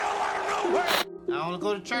I want to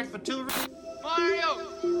go to church for 2 reasons.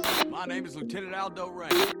 Mario! My name is Lieutenant Aldo Rain.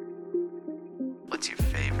 What's your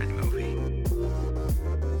favorite movie?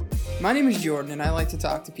 My name is Jordan, and I like to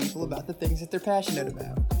talk to people about the things that they're passionate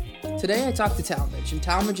about. Today I talked to Talmadge, and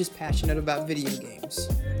Talmadge is passionate about video games.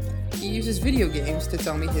 He uses video games to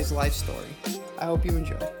tell me his life story. I hope you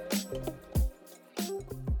enjoy.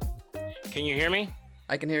 Can you hear me?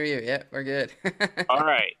 I can hear you. Yeah, we're good. All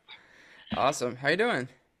right. Awesome. How you doing?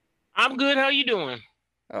 I'm good. How you doing?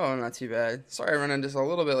 Oh, not too bad. Sorry I ran in just a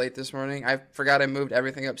little bit late this morning. I forgot I moved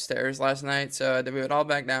everything upstairs last night, so I had to move it all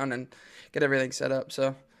back down and get everything set up.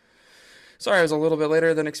 So sorry I was a little bit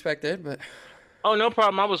later than expected, but Oh, no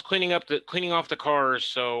problem. I was cleaning off the cars,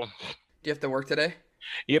 so do you have to work today?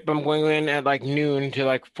 yep, I'm going in at like noon to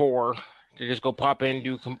like 4 to just go pop in,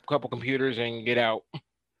 do a couple computers, and get out.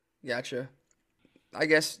 Gotcha. I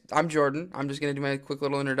guess I'm Jordan. I'm just going to do my quick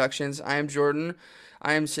little introductions. I am Jordan.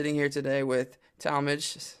 I am sitting here today with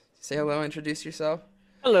Talmadge. Say hello, introduce yourself.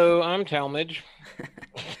 Hello, I'm Talmadge.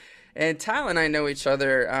 And Tal and I know each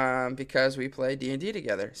other because we play D&D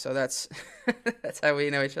together. So that's that's how we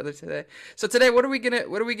know each other today. So today, what are we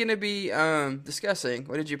gonna be discussing?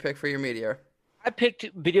 What did you pick for your media? I picked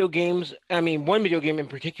video games. I mean, one video game in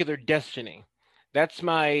particular, Destiny. That's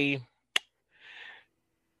my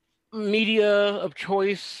media of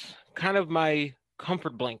choice, kind of my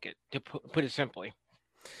comfort blanket, to put it simply.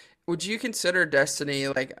 Would you consider Destiny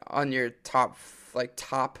like on your top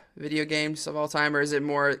video games of all time, or is it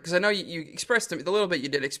more? Because I know you expressed to me the little bit you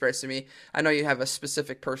did express to me. I know you have a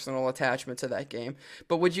specific personal attachment to that game,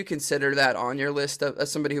 but would you consider that on your list of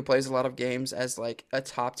as somebody who plays a lot of games as like a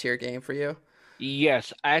top tier game for you?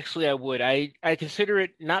 Yes, actually, I would. I consider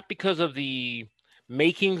it not because of the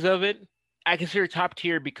makings of it. I consider it top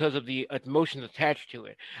tier because of the emotions attached to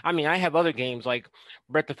it. I mean, I have other games like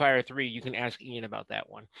Breath of Fire 3. You can ask Ian about that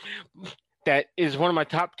one. That is one of my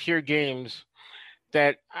top tier games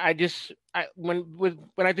that when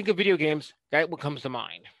I think of video games, that's what comes to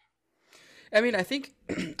mind. I mean, I think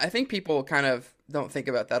people kind of don't think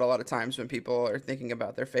about that a lot of times when people are thinking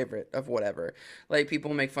about their favorite of whatever. Like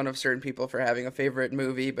people make fun of certain people for having a favorite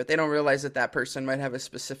movie, but they don't realize that that person might have a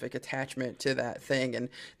specific attachment to that thing, and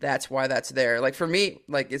that's why that's there. Like for me,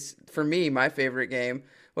 my favorite game,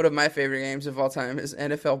 one of my favorite games of all time is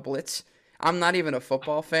NFL Blitz. I'm not even a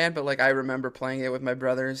football fan, but like I remember playing it with my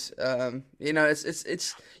brothers.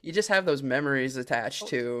 It's you just have those memories attached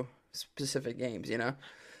to specific games, you know?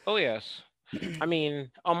 Oh, yes. I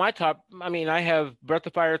mean, on my top, I have Breath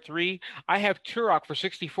of Fire 3. I have Turok for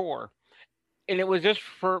 64. And it was just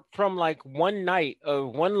from like one night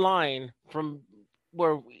of one line from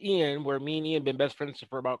where me and Ian been best friends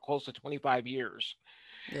for about close to 25 years.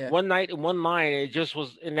 Yeah. One night and one line, it just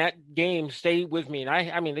was in that game stayed with me. And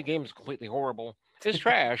I mean, the game is completely horrible. It's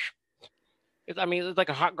trash. It's like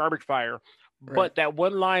a hot garbage fire. Right. But that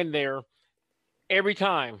one line there, every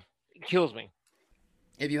time, it kills me.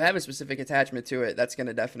 If you have a specific attachment to it, that's going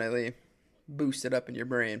to definitely boost it up in your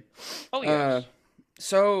brain. Oh, yes.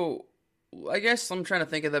 So I guess I'm trying to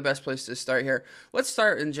think of the best place to start here. Let's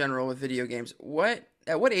start in general with video games.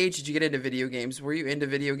 At what age did you get into video games? Were you into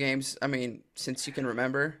video games, since you can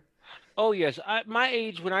remember? Oh, yes. My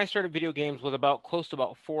age when I started video games was close to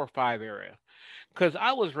about 4 or 5 area. Because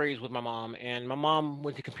I was raised with my mom, and my mom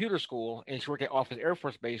went to computer school, and she worked at Offutt Air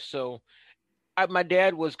Force Base. So my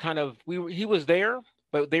dad was he was there,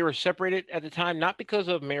 but they were separated at the time, not because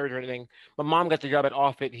of marriage or anything. My mom got the job at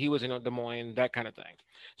Offutt. He was in Des Moines, that kind of thing.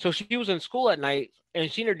 So she was in school at night,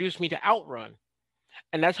 and she introduced me to Outrun.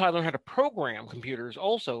 And that's how I learned how to program computers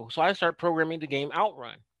also. So I started programming the game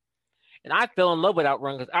Outrun. And I fell in love with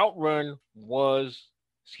Outrun because Outrun was,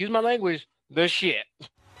 excuse my language, the shit.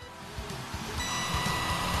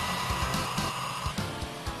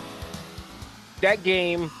 That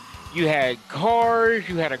game, you had cars,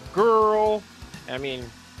 you had a girl.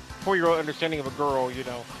 4-year-old understanding of a girl,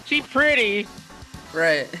 she's pretty.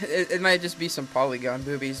 Right. It might just be some polygon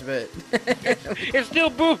boobies, but it's still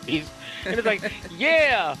boobies. And it's like,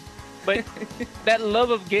 yeah. But that love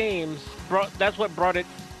of games, that's what brought it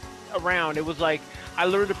around. It was like, I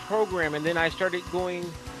learned to program, and then I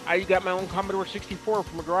got my own Commodore 64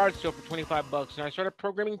 from a garage sale for $25, and I started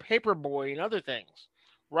programming Paperboy and other things.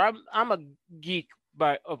 Where I'm a geek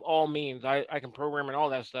of all means. I can program and all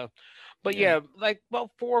that stuff. But yeah, like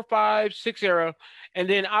about 4, 5, 6 era. And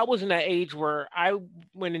then I was in that age where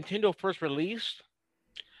when Nintendo first released,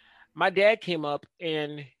 my dad came up,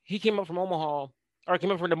 and he came up from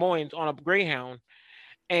came up from Des Moines on a Greyhound,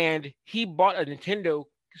 and he bought a Nintendo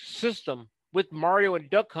system with Mario and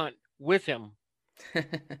Duck Hunt with him.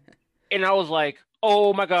 And I was like,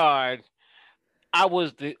 oh my God. I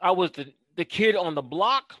was the the kid on the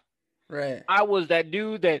block. Right. I was that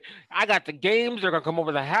dude that I got the games. They're gonna come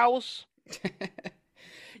over the house.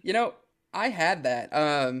 You know, I had that.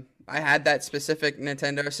 I had that specific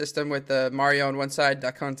Nintendo system with the Mario on one side,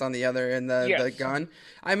 Duck Hunt on the other, and the Yes. gun.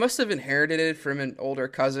 I must have inherited it from an older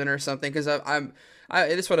cousin or something, because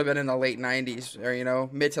this would have been in the late '90s, or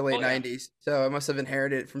mid to late Oh, yeah. '90s. So I must have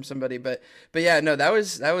inherited it from somebody. But yeah, no, that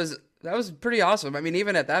was pretty awesome. I mean,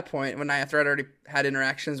 even at that point, when after I'd already had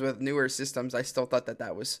interactions with newer systems, I still thought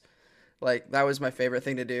that was that was my favorite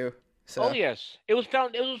thing to do. So Oh yes, it was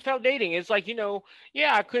foundating. It's like,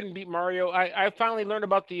 yeah, I couldn't beat Mario. I finally learned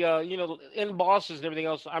about the the end bosses and everything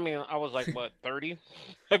else. I mean, I was like what, 30?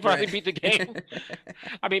 I finally right. beat the game.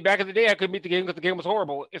 I mean, back in the day, I couldn't beat the game because the game was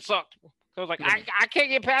horrible. It sucked. So I was like, I can't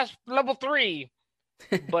get past level 3.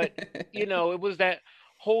 But it was that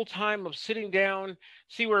whole time of sitting down,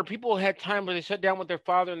 see where people had time where they sat down with their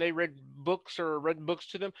father and they read books or read books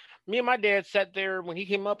to them. Me and my dad sat there when he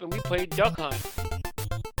came up and we played Duck Hunt.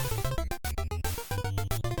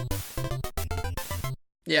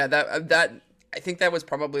 Yeah, that I think that was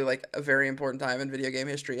probably like a very important time in video game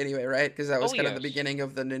history anyway, right? Because that was Oh kind of the yes. beginning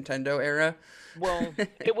of the Nintendo era. Well,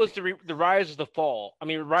 it was the rise of the fall. I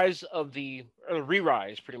mean, rise of the or the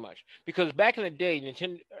re-rise, pretty much. Because back in the day,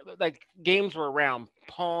 Nintendo like games were around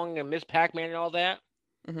Pong and Miss Pac-Man and all that.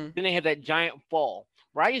 Hmm. Then they had that giant fall.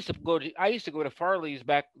 Where I used to go to Farley's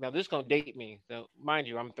back. Now this is gonna date me. So mind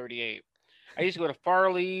you, I'm 38. I used to go to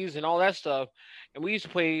Farley's and all that stuff, and we used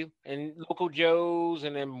to play in local Joe's.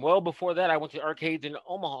 And then well before that, I went to arcades in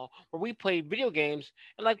Omaha where we played video games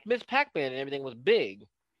and like Miss Pac-Man and everything was big.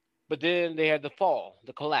 But then they had the fall,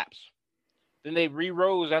 the collapse. Then they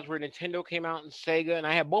re-rose. That's where Nintendo came out and Sega, and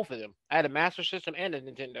I had both of them. I had a Master System and a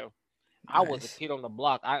Nintendo. I was a Nice. kid on the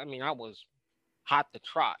block. I mean, I was hot to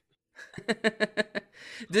trot.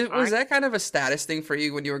 Was I that kind of a status thing for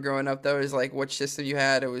you when you were growing up though? Is like which system you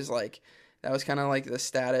had? It was like that was kind of like the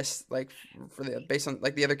status, like for the based on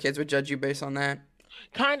like the other kids would judge you based on that.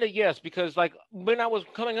 kind of yes, because like when I was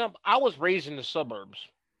coming up, I was raised in the suburbs.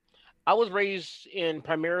 I was raised in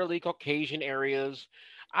primarily Caucasian areas.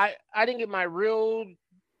 I didn't get my real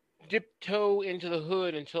dip toe into the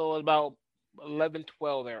hood until about 11,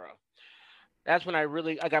 12 era. That's when I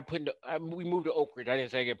got put into. We moved to Oak Ridge. I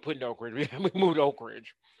didn't say I get put into Oak Ridge. We moved to Oak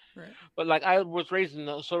Ridge. Right. But like I was raised in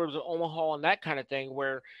the suburbs of Omaha and that kind of thing,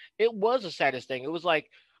 where it was the saddest thing. It was like,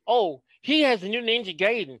 oh, he has the new Ninja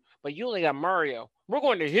Gaiden, but you only got Mario. We're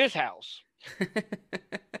going to his house,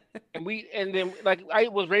 and then like I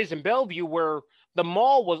was raised in Bellevue, where the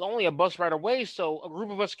mall was only a bus ride away. So a group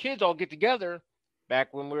of us kids all get together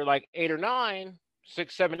back when we were like 8 or 9,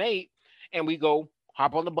 6, 7, 8, and we go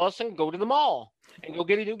hop on the bus and go to the mall and go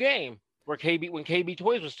get a new game. Where when KB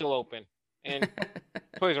Toys was still open, and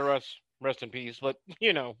Toys R Us, rest in peace. But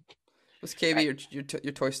Was KB your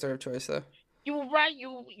toy store of choice though? you were right.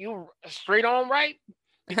 You straight on right,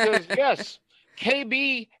 because yes,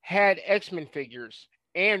 KB had X-Men figures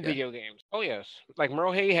and Yeah. video games. Oh yes, like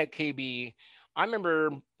Merle Hay had KB. I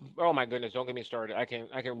remember. Oh my goodness! Don't get me started. I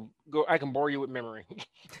can bore you with memory.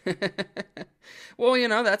 Well,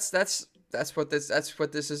 that's what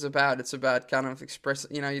this is about. It's about kind of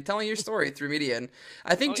you're telling your story through media, and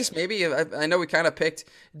I think Oh just yes. maybe I know we kind of picked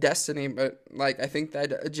Destiny, but like I think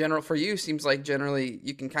that a general for you seems like generally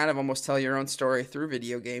you can kind of almost tell your own story through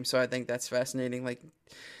video games. So I think that's fascinating. Like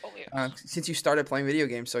Oh yes. since you started playing video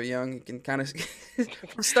games so young, you can kind of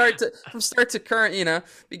from start to current,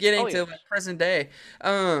 beginning Oh to yes. like present day.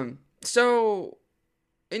 So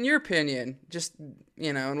in your opinion, just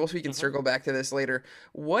and we can Hmm. circle back to this later.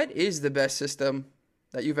 What is the best system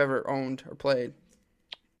that you've ever owned or played?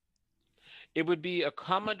 It would be a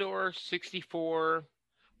Commodore 64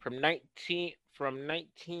 from 19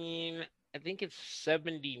 I think it's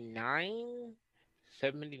 79,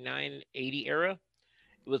 80 era.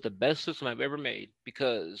 It was the best system I've ever made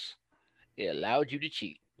because it allowed you to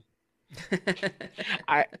cheat.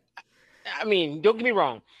 I I mean, don't get me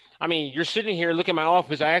wrong. I mean, you're sitting here, look at my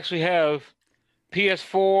office. I actually have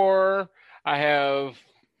PS4. I have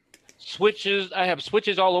switches. I have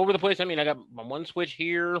switches all over the place. I mean, I got my one switch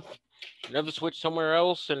here, another switch somewhere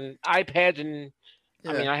else, and iPads. And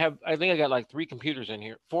I Yeah, mean, I think I got like 3 computers in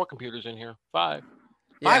here, 4 computers in here, five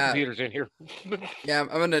yeah, computers in here. yeah.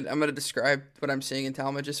 I'm gonna describe what I'm seeing in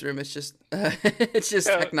Talmadge's room. It's just it's just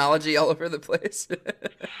Uh, technology all over the place.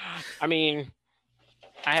 I mean,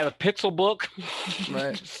 I have a Pixel book.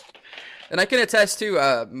 Right. And I can attest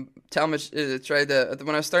to Talmadge tried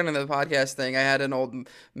when I was starting the podcast thing. I had an old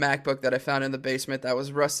MacBook that I found in the basement that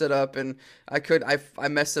was rusted up, and I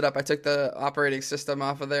messed it up. I took the operating system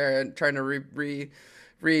off of there and trying to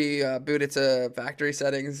reboot it to factory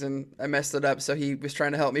settings, and I messed it up. So he was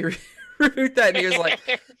trying to help me reboot that, and he was like,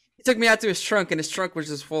 he took me out to his trunk, and his trunk was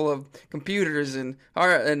just full of computers and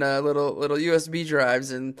little USB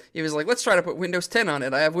drives, and he was like, "Let's try to put Windows 10 on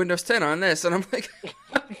it. I have Windows 10 on this," and I'm like,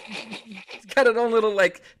 he's got his own little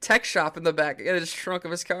like tech shop in the back in his trunk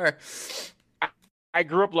of his car. I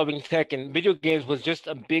grew up loving tech, and video games was just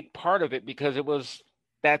a big part of it because it was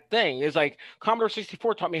that thing. It's like Commodore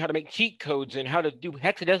 64 taught me how to make cheat codes and how to do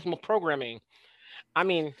hexadecimal programming. I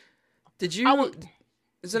mean, did you?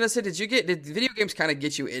 Did video games kind of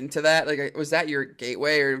get you into that? Like, was that your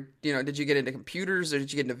gateway, or did you get into computers, or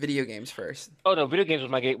did you get into video games first? Oh no, video games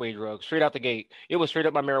was my gateway drug, straight out the gate. It was straight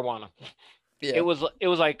up my marijuana. Yeah. It was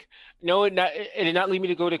like no, it did not lead me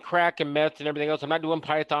to go to crack and meth and everything else. I'm not doing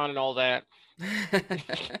Python and all that.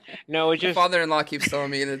 No, it's just my father-in-law keeps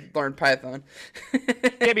telling me to learn Python.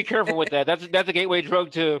 Yeah, be careful with that. That's a gateway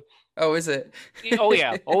drug to. Oh, is it? Oh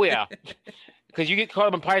yeah, because you get caught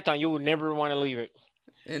up in Python, you will never want to leave it.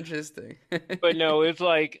 Interesting. But no, it's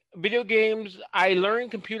like video games. I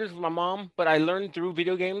learned computers with my mom, but I learned through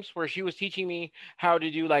video games where she was teaching me how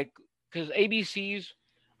to do because ABCs.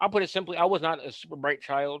 I'll put it simply, I was not a super bright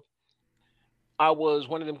child. I was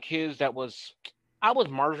one of them kids I was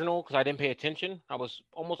marginal because I didn't pay attention. I was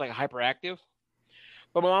almost like hyperactive.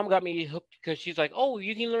 But my mom got me hooked because she's like, "Oh,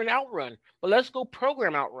 you can learn Outrun, but let's go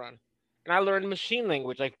program Outrun." And I learned machine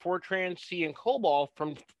language like Fortran, C, and COBOL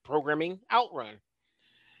from programming Outrun.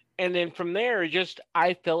 And then from there,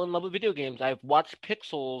 I fell in love with video games. I've watched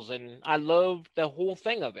Pixels, and I loved the whole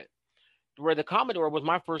thing of it. Where the Commodore was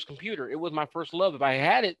my first computer. It was my first love. If I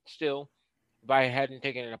had it still, if I hadn't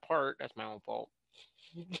taken it apart, that's my own fault.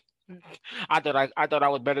 I thought I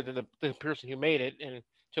was better than the person who made it and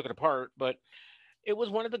took it apart, but it was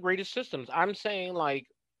one of the greatest systems. I'm saying, like,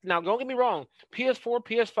 now don't get me wrong, PS4,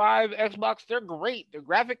 PS5, Xbox, they're great. They're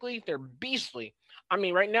graphically, they're beastly. I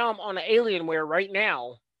mean, right now I'm on an Alienware right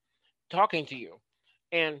now talking to you,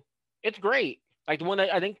 and it's great. Like the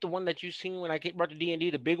one that you seen when I brought the D&D,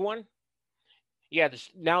 the big one. Yeah, this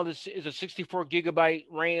is a 64 gigabyte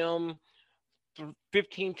RAM,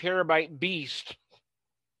 15 terabyte beast.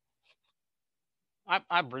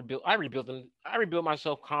 I rebuild them. I rebuild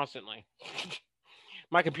myself constantly.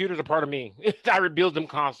 My computers are part of me. I rebuild them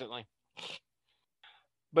constantly.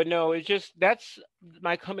 But no, it's just that's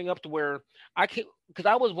my coming up to where because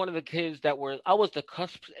I was one of the kids I was the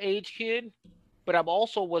cusp age kid, but I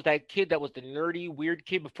also was that kid that was the nerdy, weird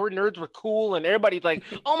kid before nerds were cool and everybody's like,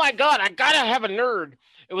 "Oh my God, I gotta have a nerd."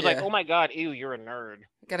 It was like, "Oh my God, ew, you're a nerd."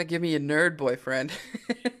 Gotta give me a nerd boyfriend.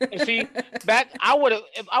 And see, I would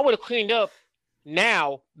have cleaned up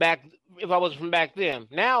now if I was from back then.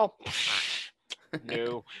 Now,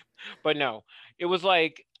 no, but no, it was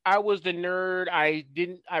like I was the nerd.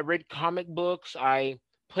 I read comic books. I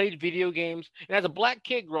played video games, and as a black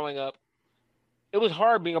kid growing up, it was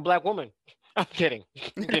hard being a black woman. I'm kidding.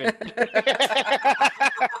 I'm kidding.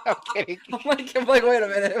 I'm like, wait a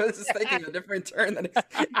minute. I was just thinking a different turn than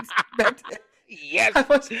expected. Yes.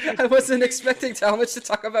 I wasn't expecting Talmadge to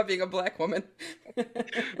talk about being a black woman.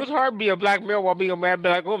 It was hard being a black male while being a mad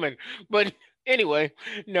black woman. But anyway,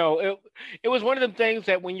 no, it was one of them things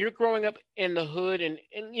that when you're growing up in the hood and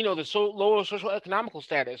the lower social economical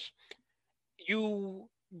status, you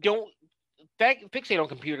don't fixate on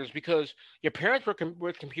computers because your parents were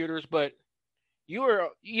with computers, but you were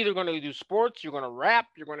either going to do sports, you're going to rap,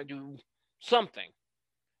 you're going to do something.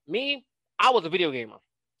 Me, I was a video gamer.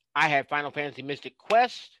 I had Final Fantasy Mystic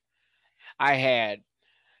Quest. I had,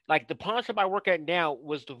 like, the pawn shop I work at now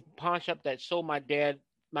was the pawn shop that sold my dad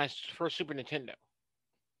my first Super Nintendo.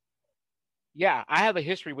 Yeah, I have a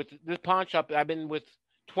history with this pawn shop that I've been with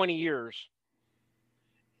 20 years.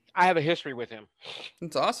 I have a history with him.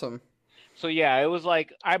 That's awesome. So yeah, it was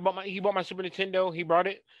like he bought my Super Nintendo. He brought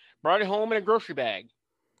it home in a grocery bag.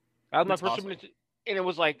 That was my first Super Nintendo, and it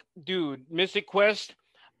was like, dude, Mystic Quest,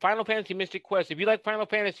 Final Fantasy Mystic Quest. If you like Final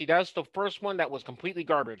Fantasy, that's the first one that was completely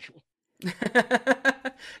garbage.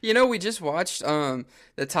 We just watched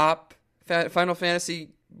the top Final Fantasy,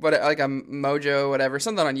 like a Mojo, whatever,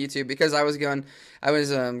 something on YouTube, because I'm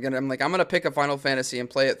gonna pick a Final Fantasy and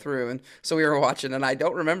play it through, and so we were watching, and I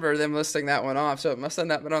don't remember them listing that one off, so it must have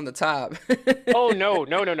not been on the top. Oh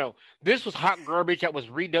no. This was hot garbage that was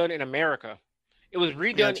redone in America. It was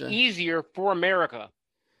redone easier for America.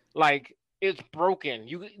 Like, it's broken.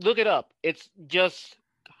 You look it up. It's just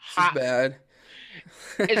hot. It's bad.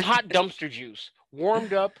 It's hot dumpster juice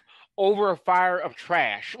warmed up over a fire of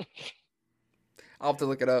trash. I'll have to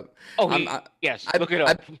look it up. Oh, yes, I, look it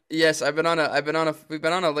up. yes, we've been on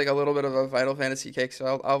a like a little bit of a Final Fantasy kick.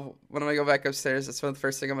 So I'll when I go back upstairs, that's one of the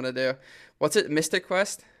first thing I'm gonna do. What's it? Mystic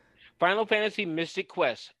Quest? Final Fantasy Mystic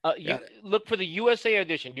Quest. You Got it. look for the USA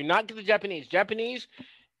edition. Do not get the Japanese. Japanese,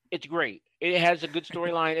 it's great. It has a good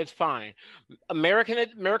storyline. It's fine.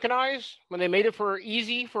 Americanized when they made it for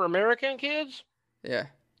easy for American kids. Yeah.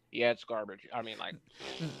 Yeah, it's garbage. I mean, like,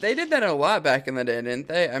 They did that a lot back in the day, didn't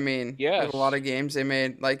they? I mean, yes. a lot of games they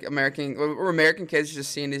made like American kids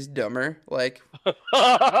just seen as dumber. Like,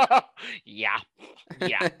 yeah.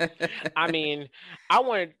 I mean, I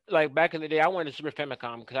wanted, like, back in the day, I wanted a Super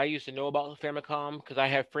Famicom because I used to know about the Famicom because I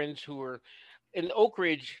have friends who were in Oak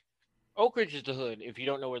Ridge. Oak Ridge is the hood. If you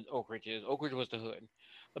don't know where Oak Ridge is, Oak Ridge was the hood.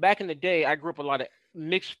 But back in the day, I grew up with a lot of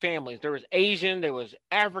mixed families. There was Asian, there was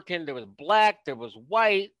African, there was black, there was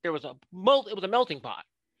white. It was a melting pot,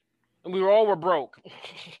 and we were broke.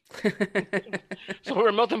 So we were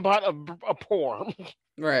a melting pot of poor.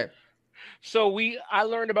 right. So I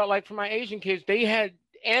learned about, like, for my Asian kids, they had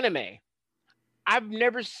anime. I've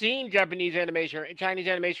never seen Japanese animation or Chinese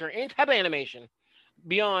animation or any type of animation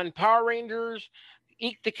beyond Power Rangers,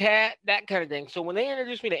 Eat the Cat, that kind of thing. So when they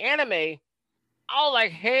introduced me to anime, I was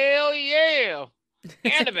like, hell yeah,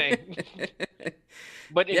 anime.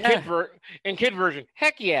 But in kid version,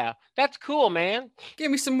 heck yeah, that's cool, man.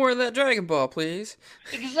 Give me some more of that Dragon Ball, please.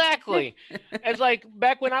 Exactly. It's like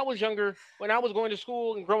back when I was younger, when I was going to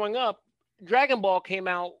school and growing up, Dragon Ball came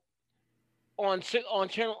out on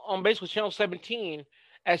basically channel 17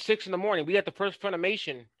 at 6 in the morning. We got the first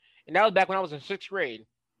Funimation, and that was back when I was in 6th grade.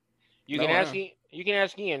 You can ask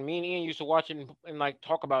Ian. Me and Ian used to watch it and like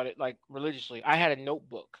talk about it like religiously. I had a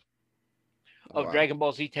notebook of Dragon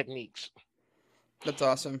Ball Z techniques. That's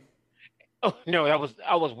awesome. Oh no, I was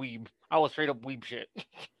weeb. I was straight up weeb shit.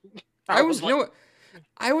 I was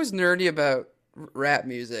nerdy about rap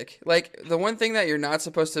music. Like, the one thing that you're not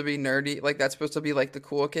supposed to be nerdy, like that's supposed to be like the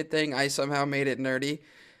cool kid thing, I somehow made it nerdy.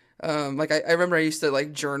 Like I remember I used to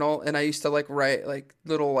like journal, and I used to like write like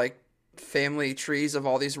little like family trees of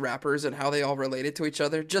all these rappers and how they all related to each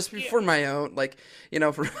other just for my own, like,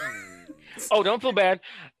 for Oh, don't feel bad.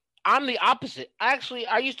 I'm the opposite. Actually,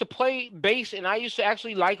 I used to play bass, and I used to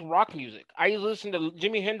actually like rock music. I used to listen to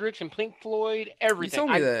Jimi Hendrix and Pink Floyd, everything. You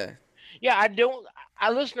told me that. Yeah,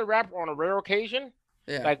 I listen to rap on a rare occasion,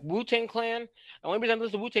 Yeah. like Wu-Tang Clan. The only reason I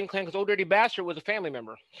listen to Wu-Tang Clan because Old Dirty Bastard was a family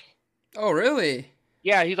member. Oh, really?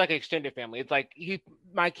 Yeah, he's like an extended family. It's like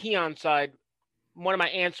my Keon side, one of my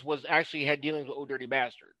aunts had dealings with Old Dirty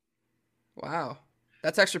Bastard. Wow.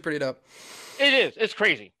 That's actually pretty dope. It is. It's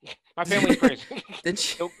crazy. My family's crazy.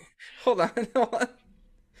 Did you? Hold on.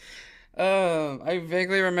 I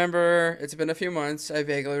vaguely remember, it's been a few months, I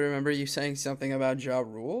vaguely remember you saying something about Ja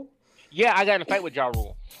Rule. Yeah, I got in a fight with Ja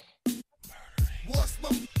Rule.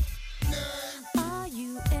 Are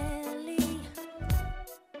you Ellie?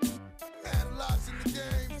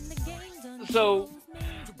 So,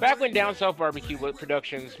 back when Down South Barbecue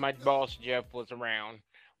Productions, my boss Jeff was around,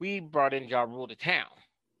 we brought in Ja Rule to town.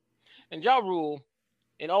 And Ja Rule,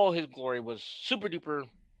 in all his glory, was super duper.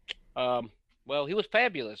 He was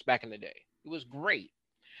fabulous back in the day. He was great,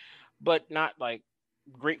 but not like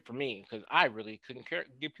great for me because I really couldn't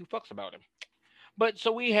give two fucks about him. But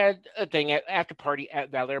so we had a thing after party at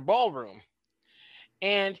Valor Ballroom,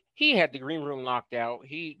 and he had the green room locked out.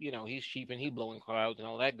 He's cheap and he blowing clouds and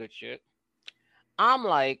all that good shit. I'm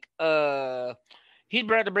like, he'd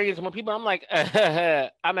rather bring in some more people. I'm like,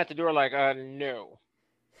 I'm at the door like, no.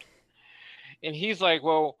 And he's like,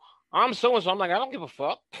 well, I'm so-and-so. I'm like, I don't give a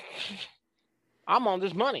fuck. I'm on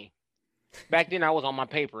this money. Back then, I was on my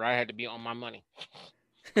paper. I had to be on my money.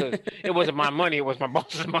 Because it wasn't my money. It was my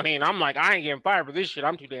boss's money. And I'm like, I ain't getting fired for this shit.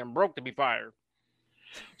 I'm too damn broke to be fired.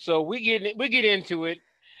 So we get into it.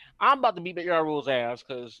 I'm about to beat Ja Rule's ass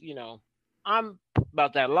because, I'm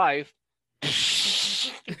about that life.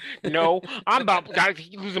 No, I'm about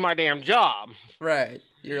losing my damn job. Right.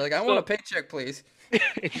 You're like, I want a paycheck, please.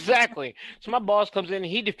 Exactly. So my boss comes in and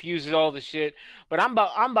he diffuses all the shit. But I'm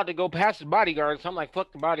about to go past the bodyguard. So I'm like,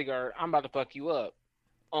 fuck the bodyguard. I'm about to fuck you up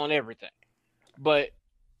on everything. But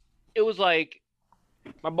it was like,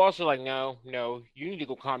 my boss was like, no, you need to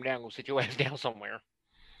go calm down, go sit your ass down somewhere.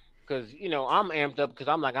 Because, I'm amped up because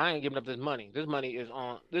I'm like, I ain't giving up this money. This money's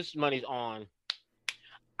on.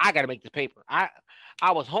 I got to make this paper. I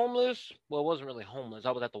was homeless. Well, I wasn't really homeless.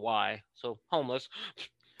 I was at the Y. So homeless.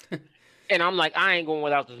 And I'm like, I ain't going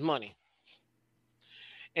without this money.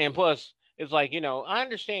 And plus, it's like, I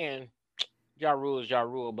understand Ja Rule is Ja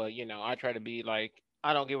Rule, but, I try to be like,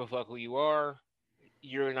 I don't give a fuck who you are.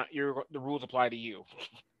 The rules apply to you.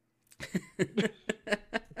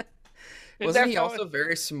 Wasn't That's he how also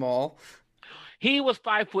very small? he was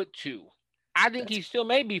 5'2". I think he still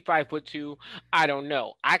may be 5'2". I don't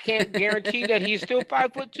know. I can't guarantee that he's still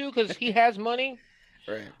 5'2" because he has money.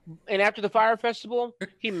 Right. And after the Fire Festival,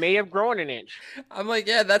 he may have grown an inch. I'm like,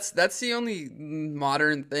 yeah, that's the only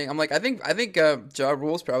modern thing. I'm like, I think Ja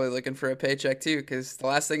Rule's probably looking for a paycheck too, because the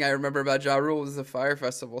last thing I remember about Ja Rule was the Fire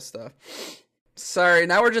Festival stuff. Sorry,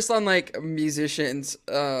 now we're just on like musicians.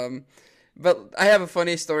 But I have a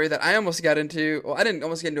funny story that I almost got into. Well, I didn't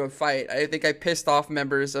almost get into a fight. I think I pissed off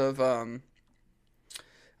members of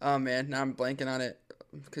Oh man, now I'm blanking on it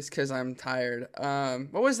because I'm tired.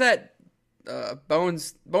 What was that? Bone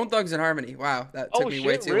Thugs and Harmony. Wow, that took Oh me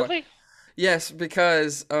way shit! too long. Really? Yes,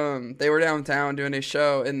 because they were downtown doing a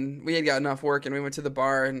show, and we had gotten off work, and we went to the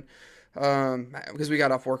bar, and because we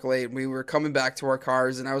got off work late, we were coming back to our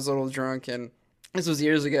cars, and I was a little drunk, and this was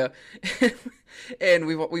years ago, and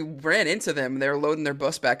we ran into them, and they were loading their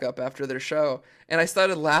bus back up after their show, and I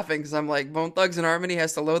started laughing because I'm like, Bone Thugs and Harmony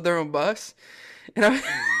has to load their own bus, and I.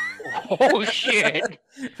 Oh shit!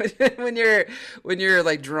 when you're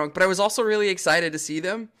like drunk, but I was also really excited to see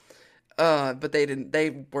them. But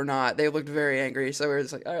they were not. They looked very angry. So we were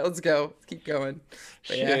just like, all right, let's go. Let's keep going.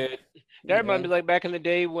 But Shit. That reminds me like back in the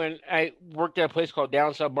day when I worked at a place called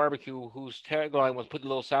Down South Barbecue, whose tagline was "Put a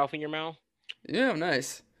little South in your mouth." Yeah,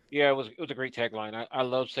 nice. Yeah, it was a great tagline. I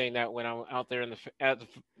love saying that when I'm out there at the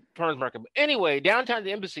farmers market. But anyway, downtown at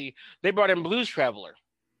the embassy, they brought in Blues Traveler.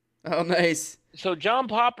 Oh, nice. So John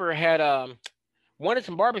Popper had wanted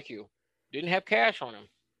some barbecue, didn't have cash on him.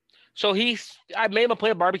 So I made him a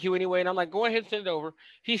plate of barbecue anyway, and I'm like, go ahead and send it over.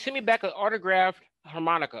 He sent me back an autographed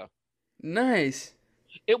harmonica. Nice.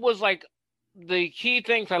 It was like the key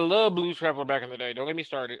things. I love Blues Traveler back in the day. Don't get me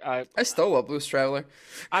started. I still love Blues Traveler.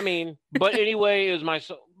 I mean, but anyway, it was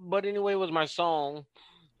my song,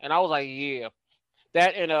 and I was like, yeah,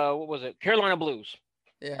 that and what was it? Carolina Blues.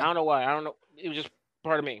 I Yeah. don't know why. I don't know. It was just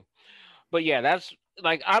part of me. But yeah, that's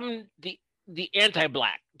like I'm the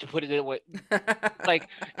anti-black to put it that way. Like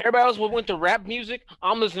everybody else went to rap music,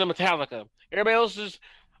 I'm listening to Metallica. Everybody else is,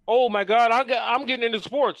 oh my god, I'm getting into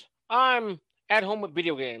sports. I'm at home with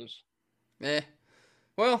video games. Eh.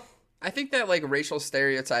 Well, I think that like racial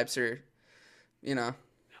stereotypes are, you know.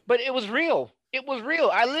 But it was real. It was real.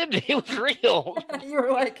 I lived it. It was real. You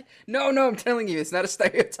were like, no, I'm telling you, it's not a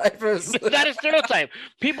stereotype. It's not a stereotype.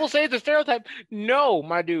 People say it's a stereotype. No,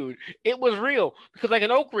 my dude, it was real because like in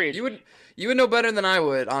Oak Ridge. You would know better than I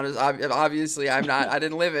would. Obviously, I'm not. I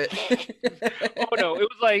didn't live it. Oh no, it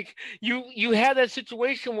was like you had that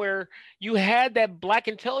situation where you had that black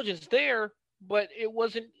intelligence there, but it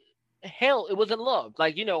wasn't hell. It wasn't love.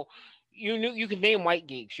 Like you knew you could name white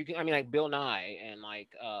geeks. I mean like Bill Nye and like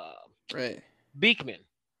Right. Beekman.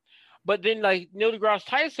 But then like Neil deGrasse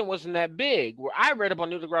Tyson wasn't that big. Where I read up on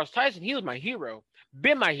Neil deGrasse Tyson, he was my hero.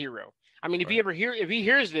 Been my hero. I mean, if he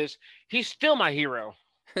hears this, he's still my hero.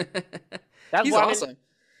 That's He's why awesome.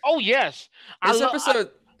 Oh yes,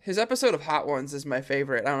 His episode of Hot Ones is my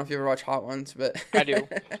favorite. I don't know if you ever watch Hot Ones, but I do.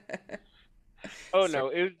 Oh no,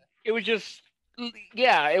 it was just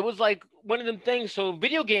it was like one of them things. So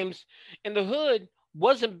video games in the hood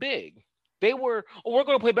wasn't big. They were, oh, we're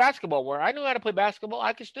going to play basketball. Where I knew how to play basketball,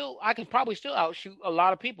 I could probably still outshoot a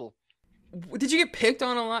lot of people. Did you get picked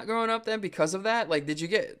on a lot growing up then because of that? Like, did you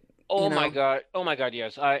get? Oh my god,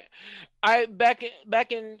 yes. I back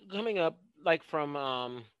in coming up, like from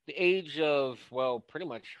the age of pretty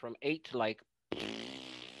much from 8 to like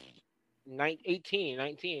 18,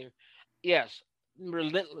 19. Yes,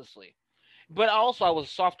 relentlessly. But also I was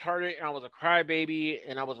soft-hearted and I was a crybaby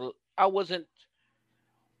and I wasn't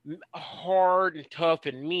hard and tough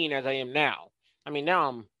and mean as I am now. I mean, now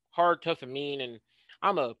I'm hard, tough, and mean, and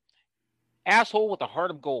I'm a asshole with a heart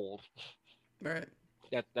of gold. Right.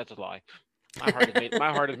 That's a lie. My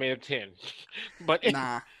heart is made of tin. But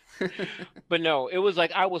Nah. but no, it was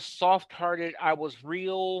like I was soft-hearted. I was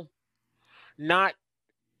real, not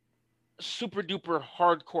super duper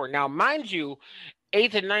hardcore. Now, mind you,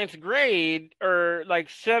 8th and 9th grade, or like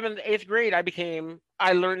 7th, 8th grade,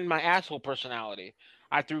 I learned my asshole personality.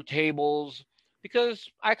 I threw tables because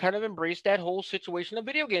I kind of embraced that whole situation of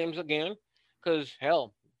video games again. Because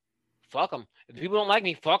hell, fuck them. If people don't like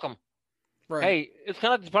me, fuck them. Right. Hey, it's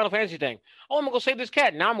kind of like the Final Fantasy thing. Oh, I'm gonna go save this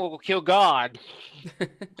cat. Now I'm gonna go kill God.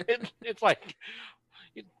 It's like,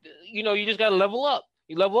 you just gotta level up.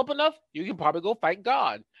 You level up enough, you can probably go fight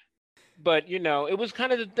God. But it was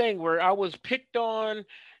kind of the thing where I was picked on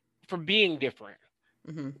for being different.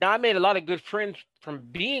 Mm-hmm. Now I made a lot of good friends from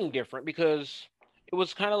being different because it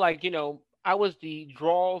was kind of like I was the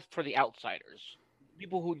draw for the outsiders,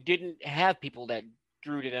 people who didn't have people that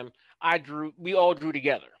drew to them. We all drew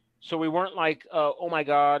together. So we weren't like, oh my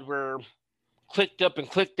God, we're clicked up and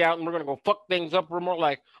clicked out and we're going to go fuck things up. We're more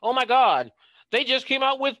like, oh my God, they just came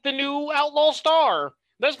out with the new Outlaw Star.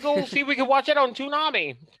 Let's go see if we can watch it on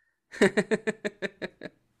Toonami.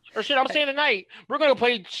 Or shit, I'm saying tonight, we're going to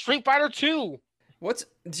play Street Fighter 2.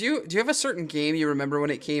 Do you have a certain game you remember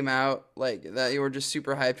when it came out, like that you were just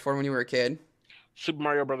super hyped for when you were a kid? Super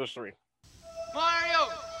Mario Brothers 3. Mario!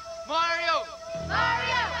 Mario!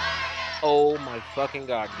 Oh my fucking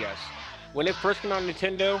God, yes. When it first came out on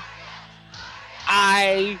Nintendo,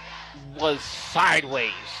 I was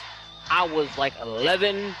sideways. I was like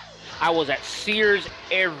 11. I was at Sears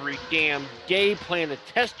every damn day playing the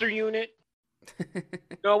tester unit.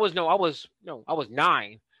 I was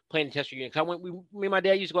 9 playing the tester unit. Cause me and my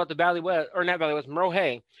dad used to go out to Valley West, or not Valley West, Monroe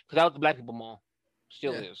Hay, because that was the Black People Mall.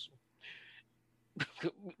 Still is.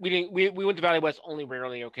 We went to Valley West only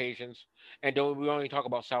rarely occasions, and we only talk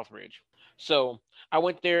about Southridge. So I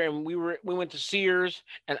went there, and we went to Sears,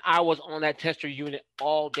 and I was on that tester unit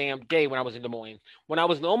all damn day when I was in Des Moines. When I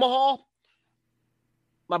was in Omaha,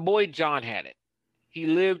 my boy John had it. He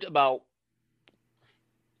lived about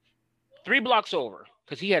 3 blocks over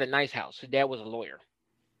because he had a nice house. His dad was a lawyer.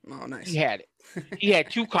 Oh, nice. He had it. He had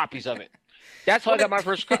 2 copies of it. That's how I got my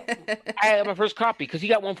first copy. I had my first copy because he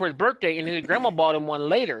got one for his birthday, and his grandma bought him one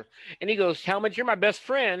later. And he goes, Talmadge, you're my best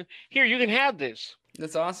friend. Here, you can have this.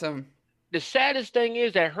 That's awesome. The saddest thing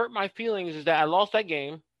is that hurt my feelings is that I lost that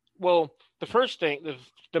game. Well, the first thing,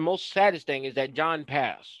 the most saddest thing is that John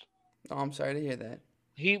passed. Oh, I'm sorry to hear that.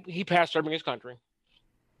 He passed serving his country.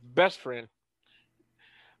 Best friend.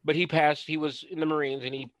 But he passed. He was in the Marines,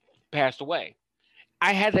 and he passed away.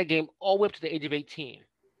 I had that game all the way up to the age of 18.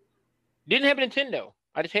 Didn't have a Nintendo.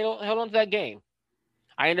 I just held on to that game.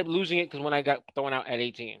 I ended up losing it because when I got thrown out at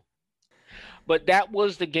 18. But that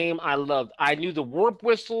was the game I loved. I knew the warp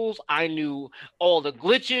whistles. I knew all the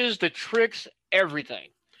glitches, the tricks, everything.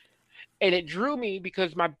 And it drew me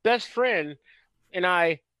because my best friend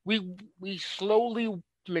and we slowly,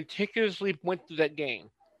 meticulously went through that game.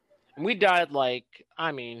 And we died my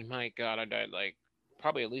God, I died like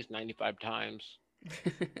probably at least 95 times.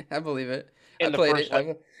 I believe it. In I the played first,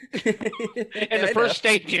 it. in the first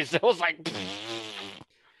stages, it was like.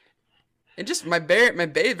 And just my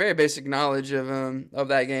very basic knowledge of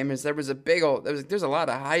that game is there's a lot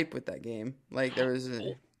of hype with that game. Like there was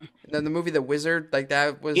the movie The Wizard, like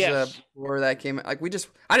that was before that came. Like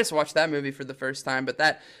I just watched that movie for the first time, but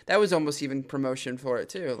that was almost even promotion for it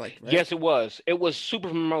too. Like right? Yes, it was. It was super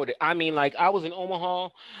promoted. I mean, like I was in Omaha,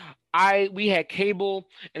 we had cable,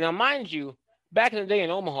 and now mind you, back in the day in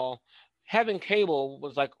Omaha, having cable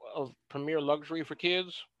was like a premier luxury for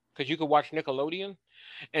kids because you could watch Nickelodeon.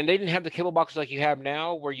 And they didn't have the cable boxes like you have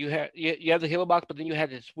now, where you have the cable box, but then you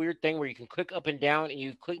had this weird thing where you can click up and down, and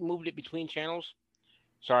you moved it between channels.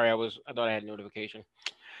 Sorry, I thought I had a notification.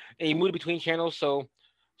 And you moved it between channels, so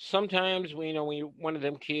sometimes when you're one of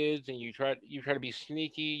them kids and you try to be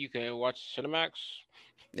sneaky, you can watch Cinemax.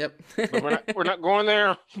 Yep. But we're not going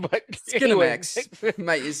there. But Cinemax,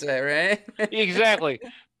 might you say, right? Exactly.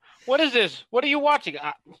 What is this? What are you watching?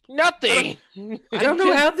 Nothing. I don't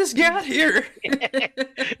know how this got here.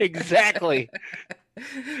 Exactly.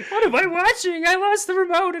 What am I watching? I lost the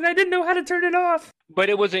remote and I didn't know how to turn it off. But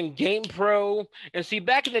it was in GamePro, and see,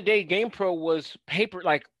 back in the day, GamePro was paper,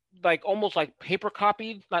 like almost like paper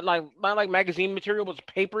copied, not like magazine material, but it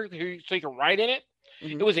was paper, so you could write in it.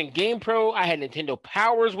 Mm-hmm. It was in GamePro. I had Nintendo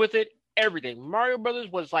Powers with it. Everything. Mario Brothers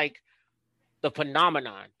was like the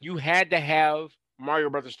phenomenon. You had to have Mario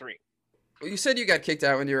Brothers 3. Well, you said you got kicked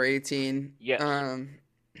out when you were 18. Yes.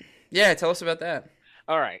 Yeah, tell us about that.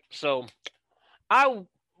 All right. So I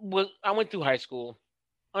went through high school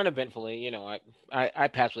uneventfully. I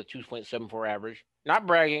passed with a 2.74 average. Not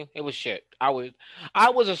bragging. It was shit. I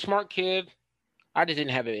was a smart kid. I just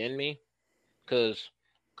didn't have it in me because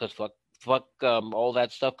fuck all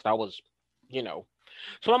that stuff. Cause I was,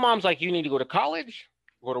 So my mom's like, you need to go to college,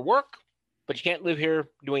 go to work, but you can't live here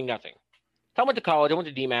doing nothing. So I went to college. I went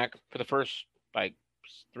to DMAC for the first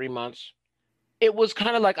 3 months. It was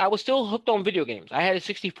kind of like I was still hooked on video games. I had a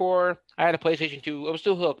 64. I had a PlayStation 2. I was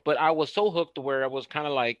still hooked, but I was so hooked to where I was kind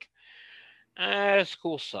of like,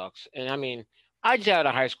 school sucks. And I mean, I just got out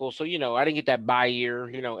of high school, so I didn't get that bye year.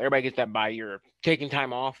 Everybody gets that bye year of taking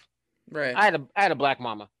time off. Right. I had a black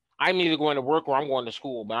mama. I'm either going to work or I'm going to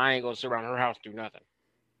school, but I ain't going to sit around her house and do nothing.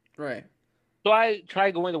 Right. So I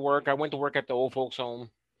tried going to work. I went to work at the old folks home.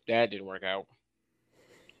 That didn't work out.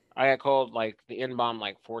 I got called the N-bomb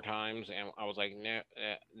 4 times, and I was like, nah,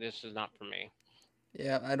 this is not for me.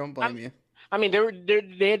 Yeah, I don't blame you. I mean,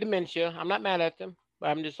 they had dementia. I'm not mad at them, but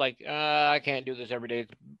I'm just like, I can't do this every day.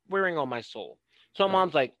 It's wearing on my soul. So my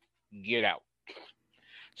mom's like, get out.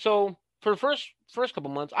 So for the first couple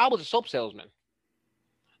months, I was a soap salesman.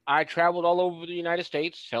 I traveled all over the United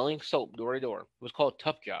States selling soap door to door. It was called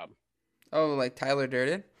Tough Job. Oh, like Tyler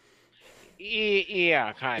Durden?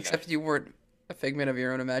 Yeah, kind of. Except you weren't a figment of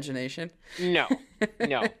your own imagination. No,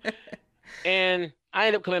 no. And I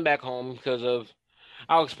ended up coming back home because of,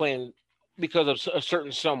 I'll explain, because of a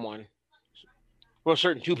certain someone, well,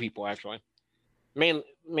 certain two people actually,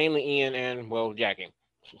 mainly Ian and, well, Jackie.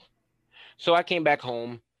 So I came back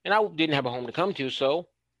home, and I didn't have a home to come to, so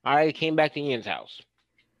I came back to Ian's house.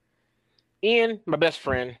 Ian, my best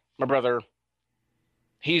friend, my brother,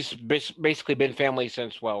 he's basically been family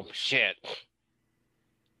since, well, shit.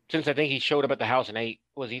 Since I think he showed up at the house and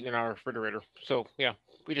was eating in our refrigerator. So, yeah,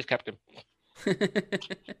 we just kept him.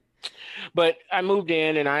 But I moved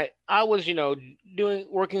in, and I was,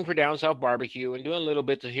 working for Down South Barbecue and doing little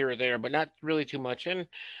bits of here or there, but not really too much. And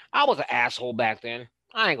I was an asshole back then.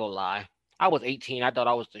 I ain't gonna lie. I was 18. I thought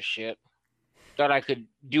I was the shit. Thought I could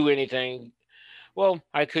do anything. Well,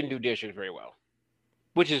 I couldn't do dishes very well,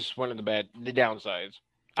 which is one of the downsides.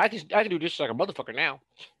 I can do dishes like a motherfucker now.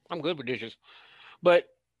 I'm good with dishes, but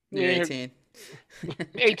You're 18.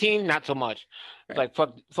 18, not so much. Right. Like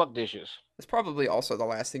fuck dishes. It's probably also the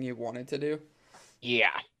last thing you wanted to do. Yeah.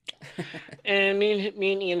 And me and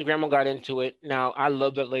Ian's grandma got into it. Now I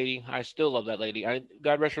love that lady. I still love that lady.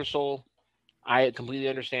 God rest her soul. I completely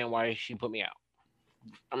understand why she put me out.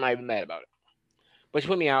 I'm not even mad about it. But she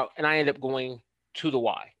put me out, and I ended up going to the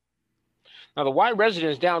Y. Now the Y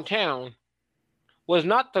residence downtown was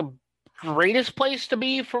not the greatest place to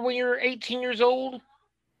be for when you're 18 years old.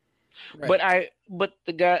 Right. But I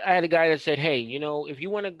had a guy that said, hey, if you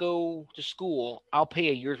want to go to school, I'll pay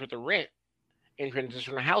a year's worth of rent in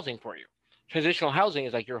transitional housing for you. Transitional housing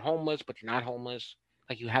is like you're homeless, but you're not homeless.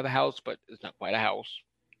 Like you have a house, but it's not quite a house.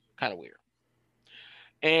 Kind of weird.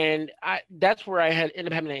 And that's where I ended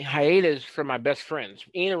up having a hiatus from my best friends.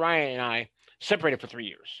 Ian and Ryan and I separated for 3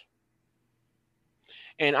 years.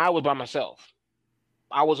 And I was by myself.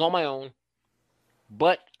 I was on my own,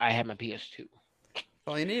 but I had my PS2.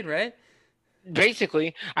 All you need, right?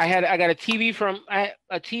 Basically, I got a TV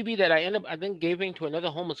a TV that I think giving to another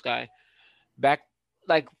homeless guy back,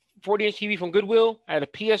 like 40-inch TV from Goodwill. I had a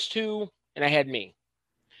PS2, and I had me.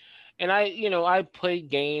 And I played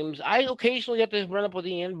games. I occasionally have to run up with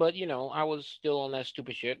Ian, but I was still on that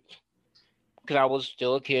stupid shit because I was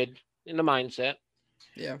still a kid in the mindset.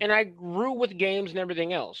 Yeah. And I grew with games and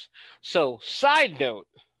everything else. So, side note.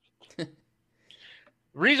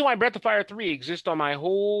 Reason why Breath of Fire 3 exists on my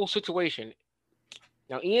whole situation.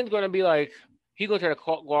 Now, Ian's going to be like, he's going to try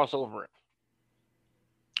to gloss over it.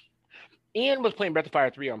 Ian was playing Breath of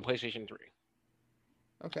Fire 3 on PlayStation 3.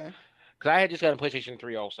 Okay. Because I had just got a PlayStation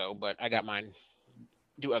 3 also, but I got mine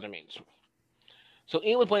through other means. So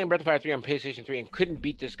Ian was playing Breath of Fire 3 on PlayStation 3 and couldn't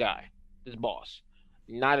beat this guy, this boss.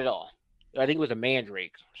 Not at all. I think it was a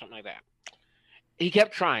Mandrake or something like that. He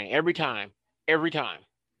kept trying every time.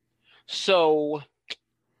 So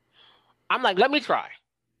I'm like, let me try.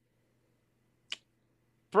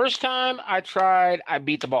 First time I tried, I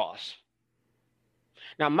beat the boss.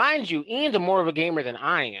 Now, mind you, Ian's more of a gamer than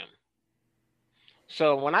I am.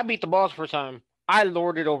 So when I beat the boss first time, I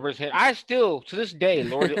lorded over his head. I still, to this day,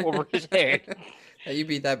 lord it over his head. Hey, you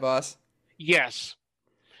beat that boss. Yes.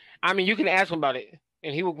 I mean, you can ask him about it,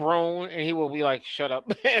 and he will groan, and he will be like, shut up.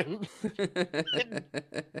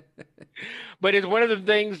 But it's one of the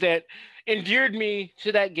things that endeared me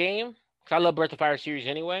to that game. I love Breath of Fire series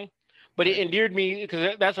anyway, but it endeared me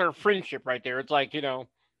because that's our friendship right there. It's like,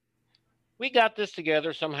 we got this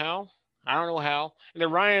together somehow. I don't know how. And then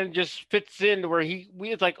Ryan just fits in to where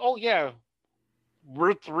it's like, oh yeah,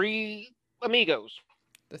 we're three amigos.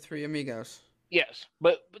 The three amigos. Yes.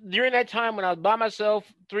 But during that time when I was by myself,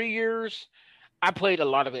 3 years, I played a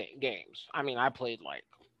lot of games. I mean, I played like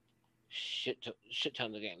shit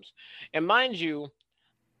tons of games. And mind you,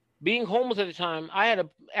 being homeless at the time, I had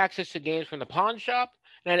access to games from the pawn shop,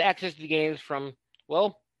 and I had access to games from,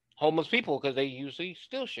 well, homeless people because they usually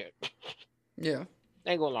steal shit. Yeah.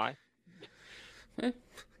 Ain't gonna lie.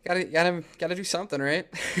 Gotta do something, right?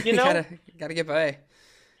 gotta get by.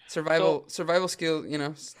 Survival skill.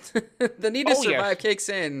 The need to survive kicks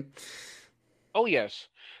in. Oh yes.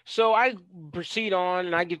 So I proceed on,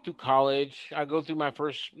 and I get through college. I go through my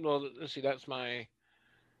first. Well, let's see. That's my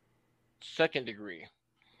second degree.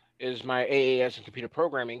 Is my AAS in computer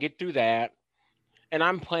programming. Get through that, and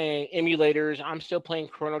I'm playing emulators. I'm still playing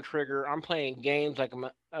Chrono Trigger. I'm playing games like I'm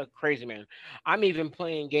a crazy man. I'm even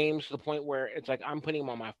playing games to the point where it's like I'm putting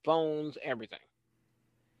them on my phones, everything,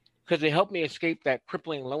 because they help me escape that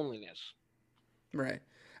crippling loneliness. Right.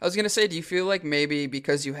 I was gonna say, do you feel like maybe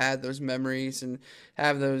because you had those memories and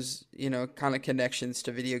have those, kind of connections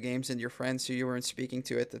to video games and your friends who you weren't speaking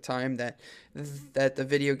to at the time, that the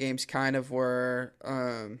video games kind of were,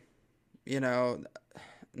 you know,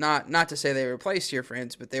 not to say they replaced your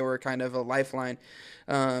friends, but they were kind of a lifeline,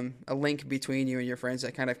 a link between you and your friends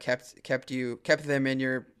that kind of kept them in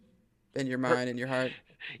your mind and your heart.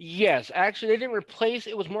 Yes, actually, they didn't replace.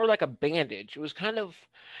 It was more like a bandage. It was kind of.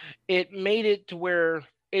 It made it to where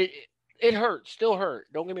it it hurt, still hurt.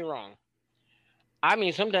 Don't get me wrong. I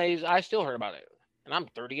mean, some days I still hurt about it, and I'm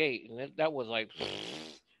 38, and that was like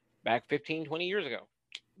back 15, 20 years ago.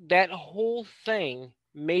 That whole thing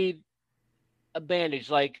made a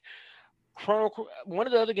bandage. Like one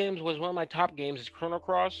of the other games was one of my top games is Chrono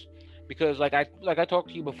Cross, because like I talked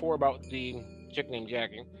to you before about the chick named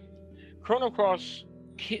Jackie. Chrono Cross,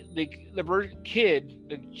 kid,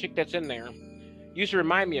 the chick that's in there, used to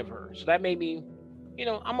remind me of her. So that made me,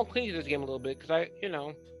 I'm gonna cling to this game a little bit because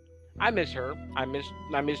I miss her. I missed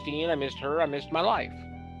Ian. I missed her. I missed my life.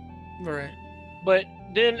 Right. But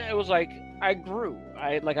then it was like I grew.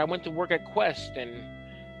 I went to work at Quest and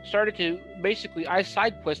started to basically I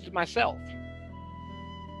side quested myself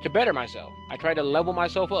to better myself. I tried to level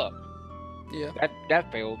myself up. Yeah.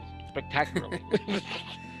 That failed spectacularly.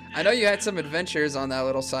 I know you had some adventures on that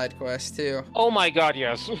little side quest too. Oh my God,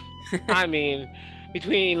 yes. I mean,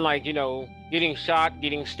 between getting shot,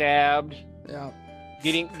 getting stabbed, Yeah.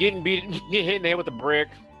 getting beat, getting hit in the head with a brick.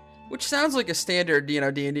 Which sounds like a standard,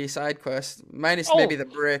 D&D side quest, minus Oh. maybe the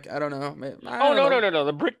brick. I don't know. Oh no!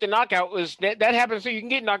 The brick, the knockout was that happens so you can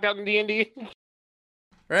get knocked out in D&D.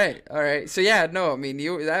 Right. All right. So yeah, no, I mean,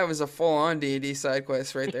 that was a full-on D&D side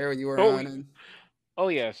quest right there you were Oh. on, and Oh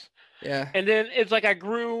yes. yeah. And then it's like I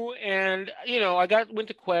grew, and I went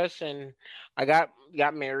to Quest, and I got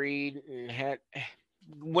married, and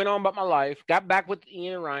went on about my life. Got back with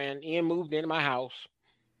Ian and Ryan. Ian moved into my house.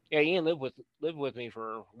 Yeah, Ian lived with me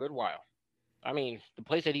for a good while. I mean, the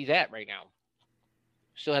place that he's at right now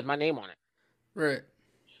still has my name on it. Right.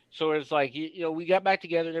 So it's like we got back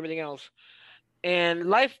together and everything else, and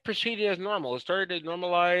life proceeded as normal. It started to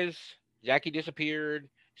normalize. Jackie disappeared.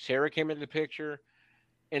 Sarah came into the picture,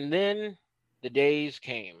 and then the days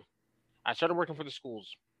came. I started working for the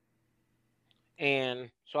schools,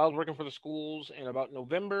 and so I was working for the schools. And about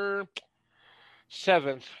November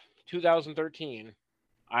 7th, 2013,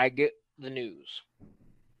 I get the news.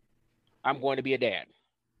 I'm going to be a dad.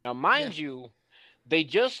 Now, mind you, they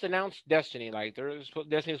just announced Destiny. Like Destiny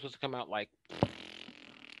was supposed to come out like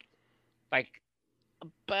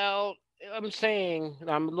about. I'm saying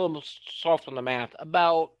I'm a little soft on the math.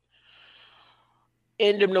 About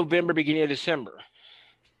end of November, beginning of December.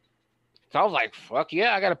 So I was like, "Fuck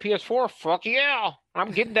yeah! I got a PS4. Fuck yeah!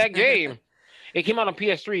 I'm getting that game." It came out on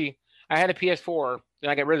PS3. I had a PS4. Then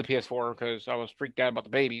I got rid of the PS4 because I was freaked out about the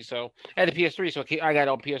baby. So I had a PS3, so I got it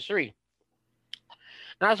on PS3.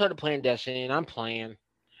 And I started playing Destiny, and I'm playing.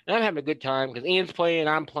 And I'm having a good time because Ian's playing,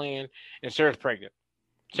 I'm playing, and Sarah's pregnant.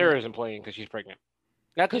 Sarah isn't playing because she's pregnant.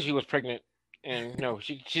 Not because she was pregnant. And no,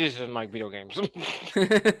 she just doesn't like video games. It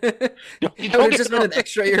would have just been an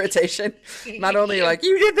extra irritation. Not only like,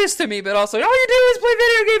 you did this to me, but also, all you do is play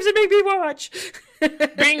video games and make me watch.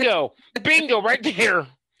 Bingo, right there.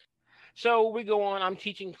 So we go on. I'm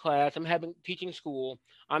teaching class. I'm teaching school.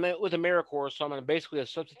 I'm with AmeriCorps, so I'm basically a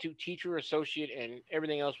substitute teacher, associate, and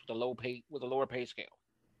everything else with a lower pay scale.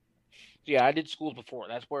 So yeah, I did schools before.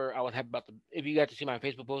 That's where I was happy about if you got to see my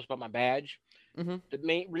Facebook post about my badge. Mm-hmm. The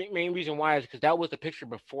main reason why is because that was the picture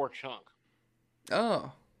before Chunk.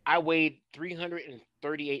 Oh. I weighed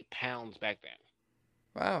 338 pounds back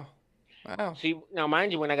then. Wow. See, now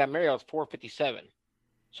mind you, when I got married, I was 457.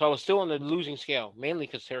 So I was still on the losing scale, mainly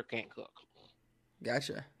because Sarah can't cook.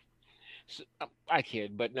 Gotcha. So, I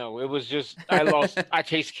kid, but no, it was just I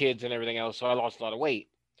chased kids and everything else, so I lost a lot of weight.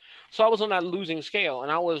 So I was on that losing scale,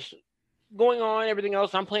 and I was going on everything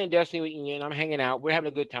else. I'm playing Destiny with Ian. I'm hanging out. We're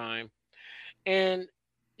having a good time. And,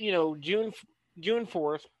 June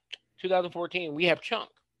 4th, 2014, we have Chunk.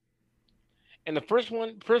 And the first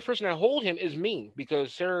person that hold him is me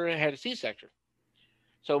because Sarah had a C-section.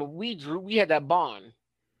 So we had that bond.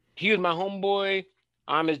 He was my homeboy.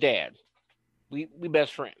 I'm his dad. We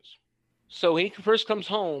best friends. So he first comes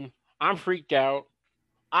home. I'm freaked out.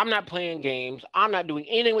 I'm not playing games. I'm not doing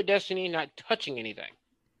anything with Destiny, not touching anything.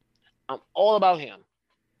 I'm all about him.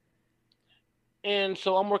 And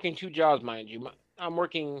so I'm working 2 jobs, mind you. I'm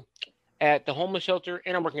working at the homeless shelter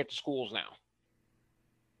and I'm working at the schools now.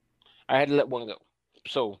 I had to let one go.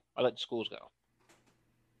 So I let the schools go.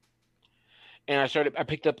 And I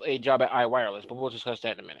picked up a job at iWireless, but we'll discuss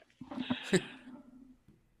that in a minute.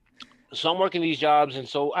 So I'm working these jobs, and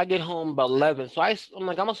so I get home about 11. So I'm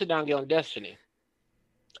like, I'm gonna sit down and get on Destiny.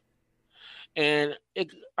 And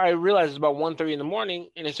I realize it's about 1:30 in the morning,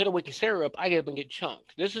 and instead of waking Sarah up, I get up and get Chunk.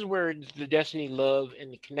 This is where the Destiny love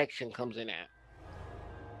and the connection comes in at.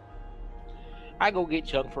 I go get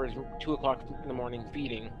Chunk for his 2 o'clock in the morning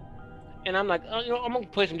feeding, and I'm like, oh, I'm gonna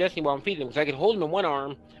play some Destiny while I'm feeding him because I can hold him in one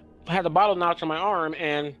arm, have the bottle notch on my arm,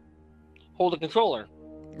 and hold the controller.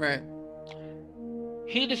 Right.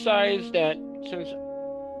 He decides that since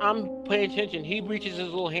I'm paying attention, he reaches his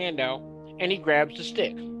little hand out and he grabs the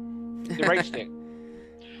stick, the right stick.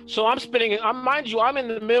 So I'm spinning it. Mind you, I'm in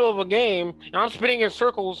the middle of a game and I'm spinning in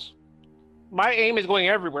circles. My aim is going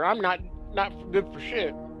everywhere. I'm not good for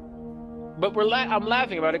shit. But I'm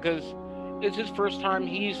laughing about it because it's his first time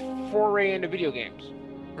he's foray into video games.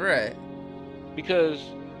 Right. Because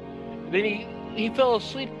then he fell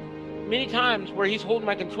asleep many times where he's holding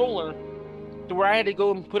my controller to where I had to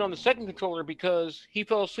go and put on the second controller because he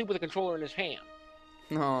fell asleep with the controller in his hand.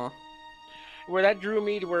 Aw. Where that drew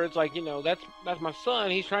me to where it's like, that's my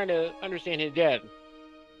son. He's trying to understand his dad.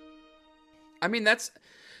 I mean,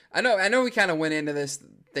 I know we kind of went into this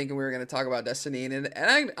thinking we were going to talk about Destiny, and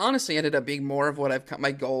I honestly ended up being more of what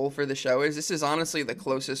my goal for the show is. This is honestly the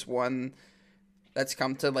closest one that's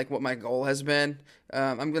come to like what my goal has been.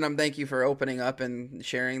 I'm gonna thank you for opening up and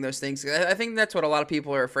sharing those things. I think that's what a lot of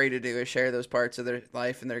people are afraid to do, is share those parts of their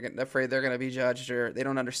life, and they're afraid they're gonna be judged, or they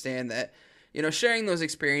don't understand that, sharing those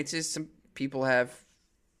experiences. Some people have,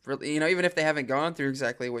 really, even if they haven't gone through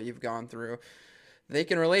exactly what you've gone through, they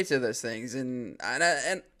can relate to those things. And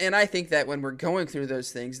I think that when we're going through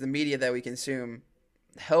those things, the media that we consume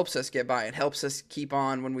helps us get by. It helps us keep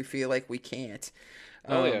on when we feel like we can't.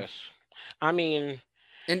 Oh yes. I mean,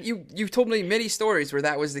 and you've told me many stories where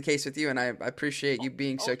that was the case with you, and I appreciate you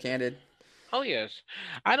being so candid. Oh yes,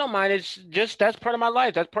 I don't mind. It's just that's part of my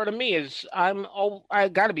life. That's part of me. I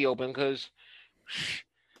got to be open because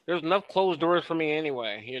there's enough closed doors for me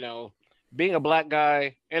anyway. Being a black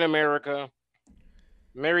guy in America,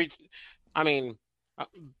 married. I mean,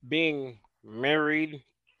 being married.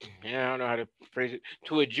 I don't know how to phrase it,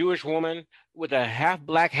 to a Jewish woman with a half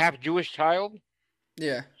black, half Jewish child.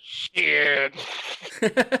 Yeah. Shit.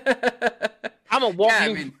 I'm a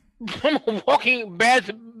walking. I'm a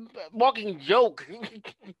walking joke.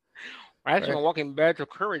 Actually, a walking badge of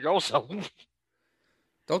courage. Also.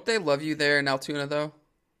 Don't they love you there in Altoona though?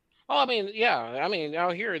 Oh, I mean, yeah. I mean,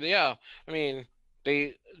 out here, yeah. I mean,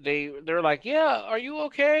 they're like, yeah. Are you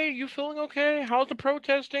okay? You feeling okay? How's the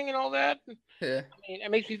protesting and all that? Yeah. I mean, it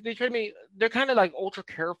makes me. They treat me. They're kind of like ultra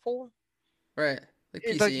careful. Right. Like PC.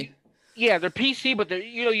 It's like, yeah, they're PC, but they're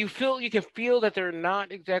you can feel that they're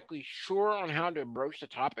not exactly sure on how to broach the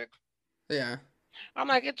topic. Yeah. I'm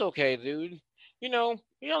like, it's okay, dude. You don't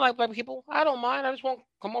like black people. I don't mind. I just won't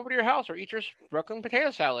come over to your house or eat your fucking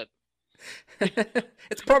potato salad.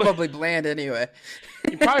 It's probably bland anyway.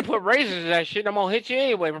 You probably put raisins in that shit, and I'm gonna hit you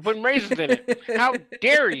anyway for putting raisins in it. How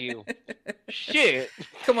dare you? Shit.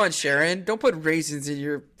 Come on, Sharon. Don't put raisins in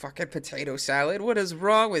your fucking potato salad. What is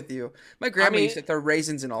wrong with you? My grandma used to throw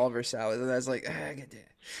raisins in all of her salads, and I was like, get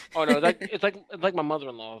that. Oh no, it's like my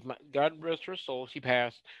mother-in-law. God rest her soul. She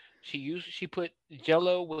passed. She put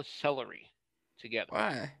Jello with celery together.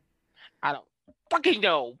 Why? I don't fucking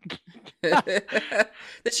know.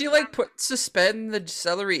 Did she like suspend the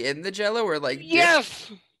celery in the Jello, or like?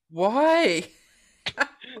 Yes. Why?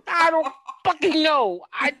 I don't fucking know.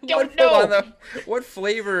 I don't know. What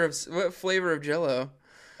flavor of Jello?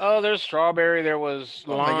 Oh, there's strawberry. There was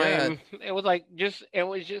Oh my lime. God. It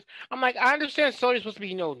was just. I'm like, I understand celery's supposed to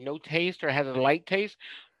be no taste or has a light taste,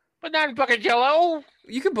 but not in fucking Jello.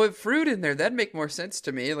 You could put fruit in there. That'd make more sense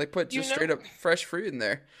to me. Like put just straight up fresh fruit in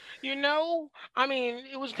there. I mean,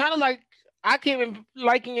 it was kind of like I came in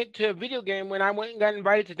liking it to a video game when I went and got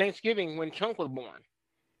invited to Thanksgiving when Chunk was born.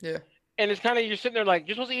 Yeah. And it's kind of, you're sitting there like,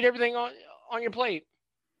 you're supposed to eat everything on your plate.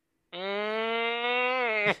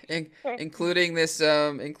 Including this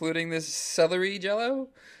celery Jello.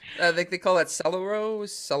 I think they call that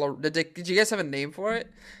Celero. Did you guys have a name for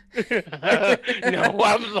it? No,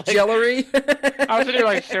 I was like Jellery. I was sitting there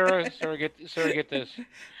like, Sarah, get this.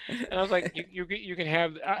 And I was like, you can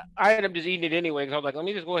have. I ended up just eating it anyway because I was like, let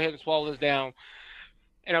me just go ahead and swallow this down.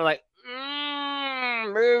 And I'm like,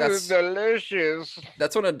 this is delicious.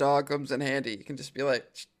 That's when a dog comes in handy. You can just be like,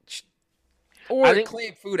 or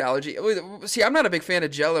claim food allergy. See, I'm not a big fan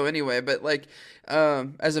of Jello anyway, but like,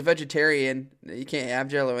 as a vegetarian, you can't have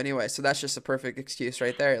Jello anyway. So that's just a perfect excuse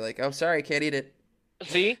right there. Like, oh, sorry, can't eat it.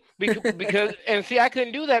 See, because I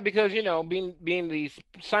couldn't do that because being the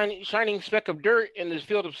shining speck of dirt in this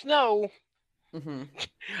field of snow, Mm-hmm.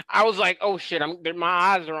 I was like, oh shit, my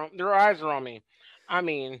eyes are on their eyes are on me. I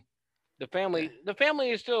mean, Yeah. the family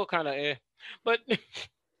is still kind of but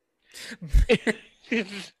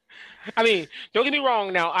I mean, don't get me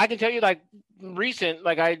wrong. Now I can tell you like recent,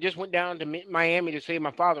 like I just went down to Miami to save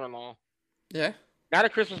my father-in-law. Yeah. Not a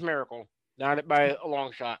Christmas miracle, not by a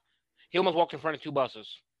long shot. He almost walked in front of two buses.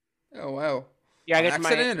 Oh wow. Yeah, I On get to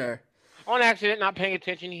Miami accident or? on accident, not paying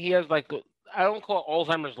attention. He has like I don't call it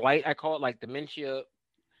Alzheimer's light. I call it like dementia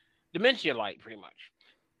light, pretty much.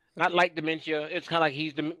 Not Okay. like dementia. It's kind of like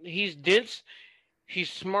he's dense, he's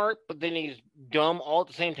smart, but then he's dumb all at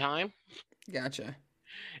the same time. Gotcha.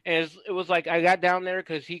 And it was like I got down there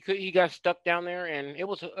because he got stuck down there, and it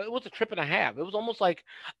was a trip and a half. It was almost like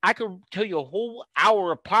I could tell you a whole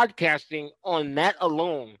hour of podcasting on that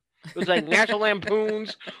alone. It was like National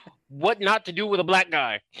Lampoon's "What Not to Do with a Black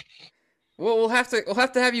Guy." Well, we'll have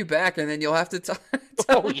to have you back, and then you'll have to tell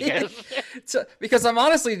Oh me yes. because I'm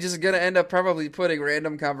honestly just gonna end up probably putting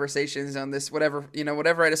random conversations on this whatever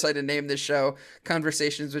I decide to name this show,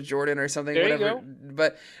 conversations with Jordan or something, There you whatever. go.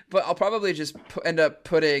 But I'll probably just end up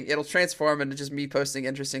putting it'll transform into just me posting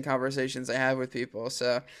interesting conversations I have with people.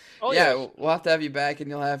 So Oh yeah, yes. we'll have to have you back, and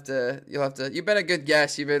you'll have to. You've been a good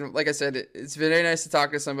guest. You've been like I said, it's been very nice to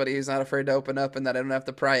talk to somebody who's not afraid to open up and that I don't have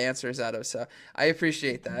to pry answers out of. So I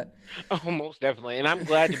appreciate that. Oh, most definitely. And I'm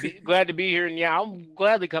glad to be here. And yeah, I'll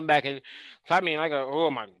gladly come back. And I mean, I go. Oh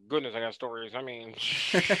my goodness, I got stories. I mean,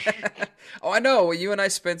 Oh, I know. Well, you and I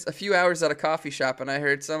spent a few hours at a coffee shop, and I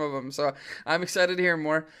heard some of them. So I'm excited to hear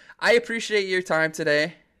more. I appreciate your time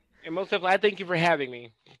today, and most definitely, I thank you for having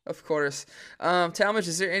me. of course. Talmadge,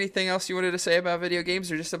 is there anything else you wanted to say about video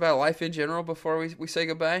games or just about life in general before we say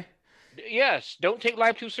goodbye? Yes, don't take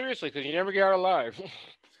life too seriously because you never get out alive.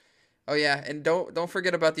 Oh yeah, and don't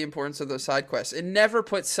forget about the importance of those side quests. And never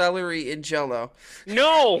put celery in Jello.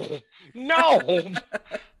 No, no,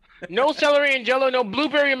 no celery and Jello, no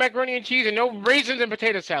blueberry and macaroni and cheese, and no raisins and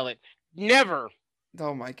potato salad. Never.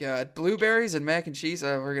 Oh my God, blueberries and mac and cheese.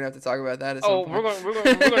 We're gonna have to talk about that at some Oh, point. we're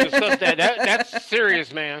going to discuss that. That's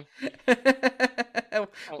serious, man. Well,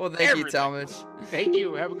 thank you, Everything. Talmadge. Thank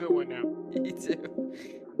you. Have a good one now. You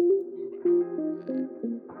too.